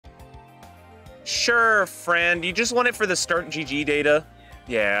Sure, friend. You just want it for the start GG data?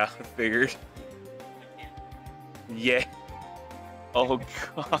 Yeah, I figured. Yeah. Oh,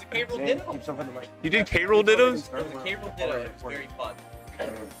 God. You did K-roll dittos? The K-roll ditto is very fun.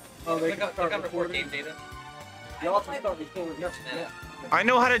 Oh, they look up report game data. You also start recording. Yeah. I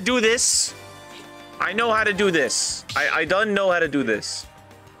know how to do this. I know how to do this. I done know how to do this.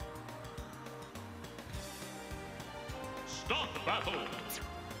 Start the battle.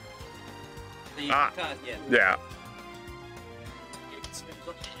 Yeah.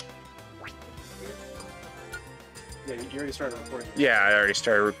 Yeah, you already started recording. Yeah, I already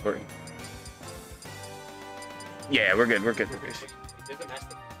started recording. Yeah, we're good. We're good. We're good.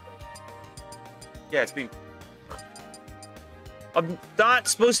 Yeah, it's being. I'm not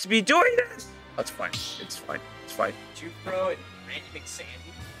supposed to be doing this. That's fine. It's fine. It's fine. Pro and Randy McSandy.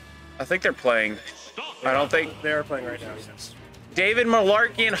 I think they're playing. I don't think they are playing right now. Yes. David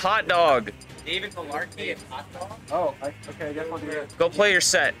Malarkey and Hot Dog. David Malarkey and Hot Dog. Oh, okay. I guess I'll do that. Go play your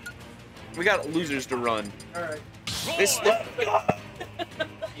set. We got losers to run. All right. This.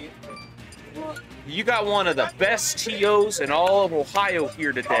 You got one of the best TOs in all of Ohio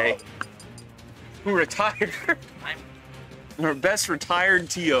here today. Who retired? Our best retired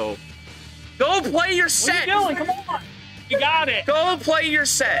TO. Go play your set. What are you doing? Come on. You got it. Go play your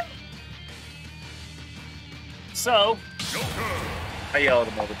set. So. I yell at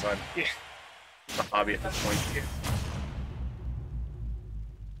him all the time. Yeah. It's a hobby at this point.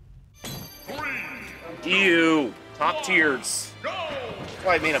 Ew. Top tiers. That's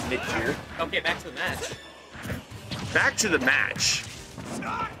why I made a mid tier. Okay, back to the match. Back to the match.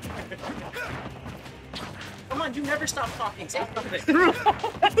 Come on, you never stop talking. Say something.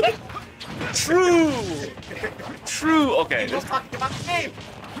 True. True. Okay. He was talking about the game.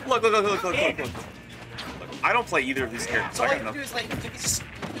 Look. I don't play either of these characters. So all I you got do enough. is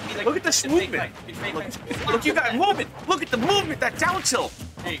like Look at this movement. Look, you got movement. Look at the movement. That down tilt.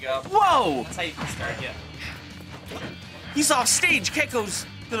 There you go. Whoa. That's how you can start, yeah. He's off stage. Keiko's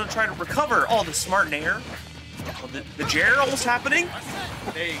gonna try to recover. Oh, the smart nair. Oh, the Jer almost happening.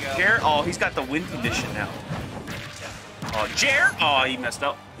 There you go. Jer. Oh, he's got the win condition now. Oh, Jer. Oh, he messed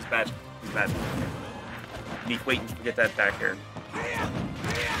up. He's bad. He's bad. Neat waiting to get that back air.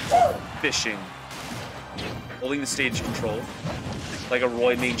 Fishing. Holding the stage control. Like a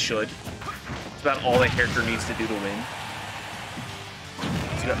Roy main should. It's about all that character needs to do to win.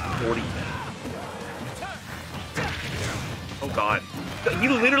 He's got 40. Oh god. He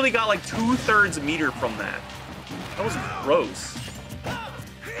literally got like 2/3 meter from that. That was gross.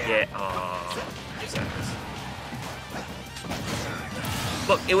 Yeah,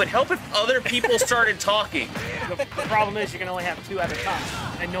 look, it would help if other people started talking. The problem is you can only have 2 at a time,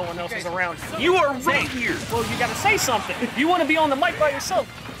 and no one else is around. You are right here. Well, you gotta say something. If you want to be on the mic by yourself,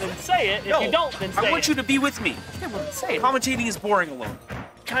 then say it. If you don't, then say it. I want you to be with me. Yeah, well, say it. Commentating is boring alone.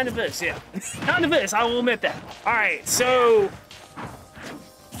 Kind of is, yeah. Kind of is, I will admit that. All right, so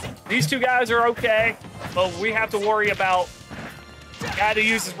these 2 guys are okay, but we have to worry about the guy that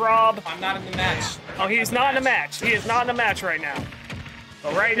uses Rob. I'm not in the match. Oh, he's not in a match. He is not in a match right now.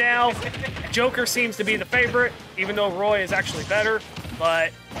 But right now, Joker seems to be the favorite, even though Roy is actually better,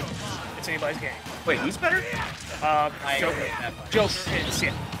 but it's anybody's game. Wait, who's better? Joker. Joker is,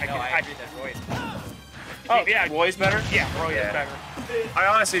 yeah. I agree that Roy is better. Oh, yeah. Roy's better? Yeah, Roy is better. I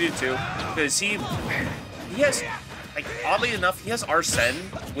honestly do too, because he has, like, oddly enough, he has Arsene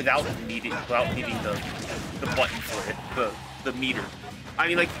without needing the button for it, the meter. I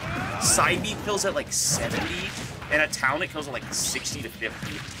mean, like, side beat kills at like 70, and a town it kills at like 60 to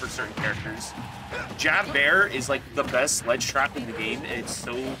 50 for certain characters. Jab Bear is like the best ledge trap in the game, and it's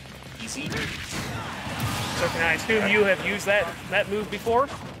so easy. So can I assume you have used that move before?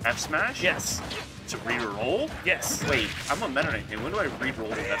 F smash? Yes. To re-roll? Yes. Wait, I'm a Meta Knight. When do I re-roll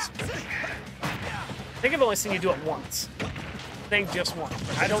the F smash? I think I've only seen you do it once. I think just once.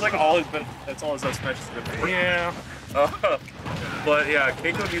 I don't like all his, but that's all his F smash is good for. Yeah. But yeah,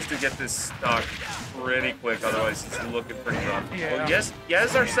 Keiko needs to get this stock pretty quick, otherwise it's looking pretty rough. Yeah. Well, yes, he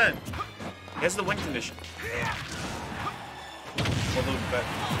has Arsene. He has the win condition. Although,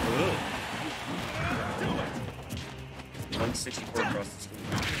 164 across the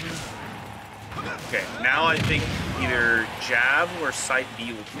screen. Okay, now I think either jab or side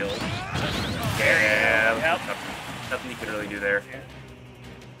B will kill. Yeah, Yep. nothing he could really do there.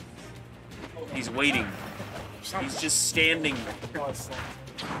 He's waiting. He's just standing. Let's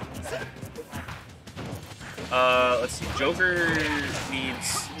see. Joker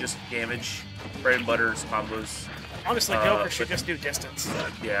needs just damage, bread and butter, combos. Honestly, Joker should just do distance.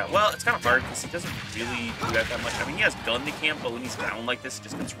 Yeah, well, it's kind of hard because he doesn't really do that much. I mean, he has gun to camp, but when he's down like this, it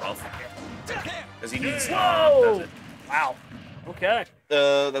just gets rough. Because he needs. Whoa! That's it. Wow. Okay.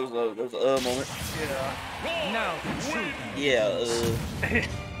 That was a moment. Yeah. No. Yeah.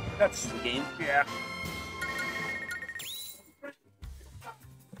 That's The game. yeah.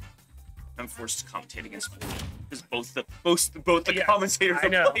 I'm forced to commentate against because both the Yes, commentators I are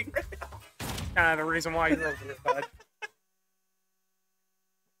know. playing right now. Kind of the reason why you're over here, bud.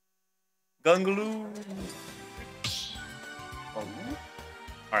 Gungaloo. Oh.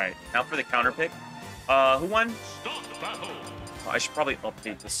 All right, now for the counter pick. Who won? I should probably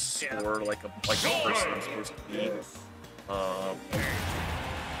update the score like a person I'm supposed to be.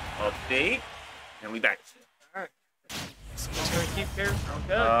 Update, and we back. All right. So just gonna keep there.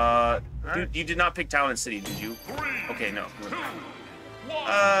 Okay. Dude, you did not pick town and city, did you? Okay, no.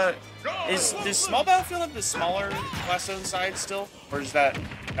 Does Small Battlefield have the smaller Blast Zone side still, or is that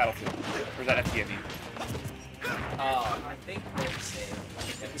Battlefield, or is that FTME? I think they're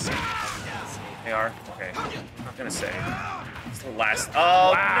the same. They are? Okay. I'm not gonna say. It's the last.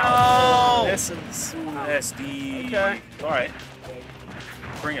 Oh, Wow. no! This is SD. Okay. Alright.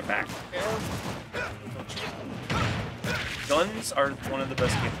 Bring it back. Guns are one of the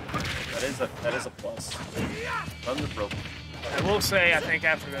best games. That is a plus. Guns are broken. I will say, I think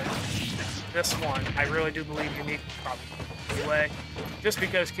after this one, I really do believe you need probably anyway. Just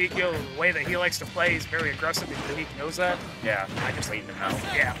because Kakio, the way that he likes to play, is very aggressive, and he knows that. Yeah, I just waiting him out.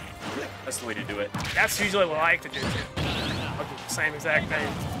 Yeah, That's the way to do it. that's usually what I like to do too. I'll do the same exact thing.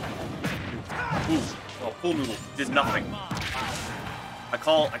 Ooh. Oh, pool noodle did nothing. I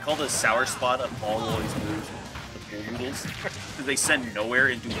call the sour spot of all these moves the pool noodles because they send nowhere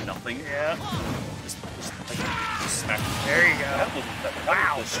and do nothing. Yeah. Just smack. There you go.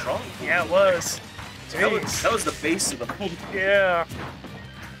 That was strong. Yeah, it was. That was the base of the pool. Yeah.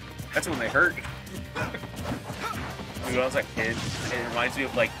 That's when they hurt. Dude, when I was a kid, it reminds me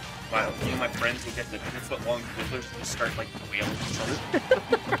of like me and my friends would get the 2-foot-long fiddlers and just start like wailing each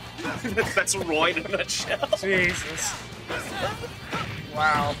other. That's Roy in a nutshell. Jesus.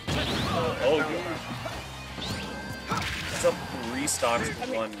 Wow. Oh god. It's up 3 stocks to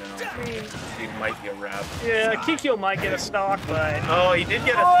 1 now. It might be a wrap. Yeah, Kakio might get a stock, but... Oh, he did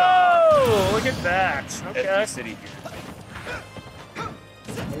get a stock. Oh, look at that. Okay. FD City here.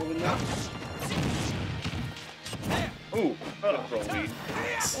 Ooh, throw lead.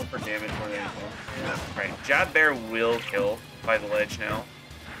 1 for damage more than anything. Right, Jab Bear will kill by the ledge now.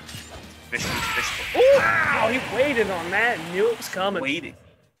 Fish. Wow, he waited on that and knew it was coming. Waiting.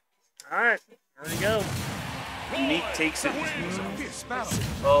 All right, there we go. Unique takes it to...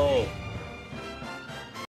 Oh,